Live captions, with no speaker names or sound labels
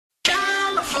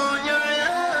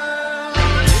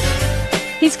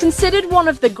He's considered one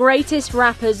of the greatest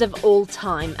rappers of all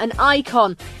time, an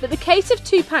icon, but the case of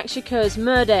Tupac Shakur's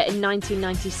murder in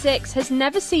 1996 has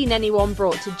never seen anyone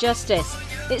brought to justice.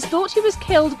 It's thought he was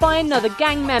killed by another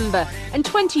gang member, and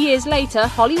 20 years later,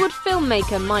 Hollywood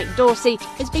filmmaker Mike Dorsey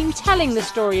has been telling the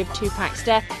story of Tupac's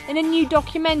death in a new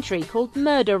documentary called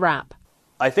Murder Rap.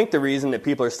 I think the reason that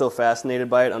people are still fascinated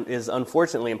by it is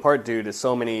unfortunately in part due to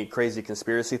so many crazy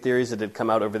conspiracy theories that had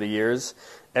come out over the years.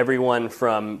 Everyone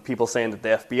from people saying that the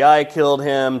FBI killed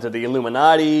him to the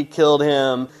Illuminati killed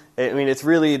him. I mean, it's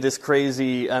really this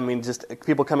crazy, just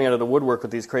people coming out of the woodwork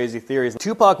with these crazy theories.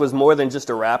 Tupac was more than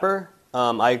just a rapper.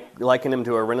 I liken him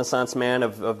to a Renaissance man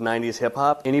of 90s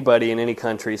hip-hop. Anybody in any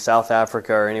country, South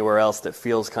Africa or anywhere else that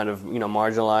feels kind of,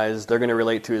 marginalized, they're going to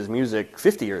relate to his music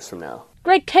 50 years from now.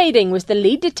 Greg Kading was the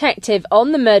lead detective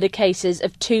on the murder cases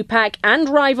of Tupac and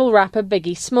rival rapper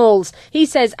Biggie Smalls. He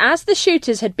says as the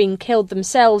shooters had been killed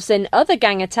themselves in other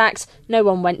gang attacks, no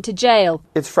one went to jail.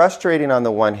 It's frustrating on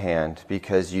the one hand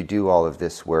because you do all of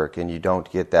this work and you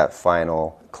don't get that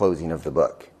final closing of the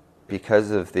book. Because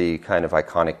of the kind of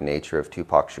iconic nature of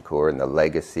Tupac Shakur and the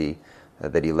legacy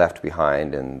that he left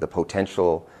behind and the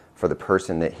potential for the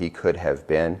person that he could have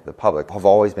been, the public have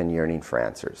always been yearning for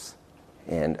answers.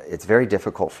 And it's very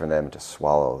difficult for them to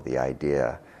swallow the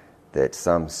idea that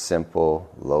some simple,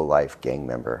 low-life gang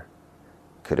member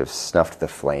could have snuffed the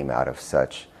flame out of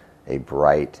such a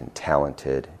bright and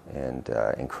talented and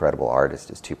incredible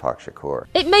artist as Tupac Shakur.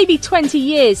 It may be 20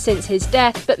 years since his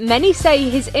death, but many say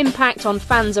his impact on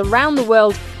fans around the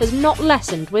world has not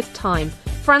lessened with time.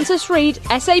 Frances Reid,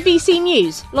 SABC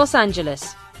News, Los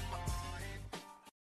Angeles.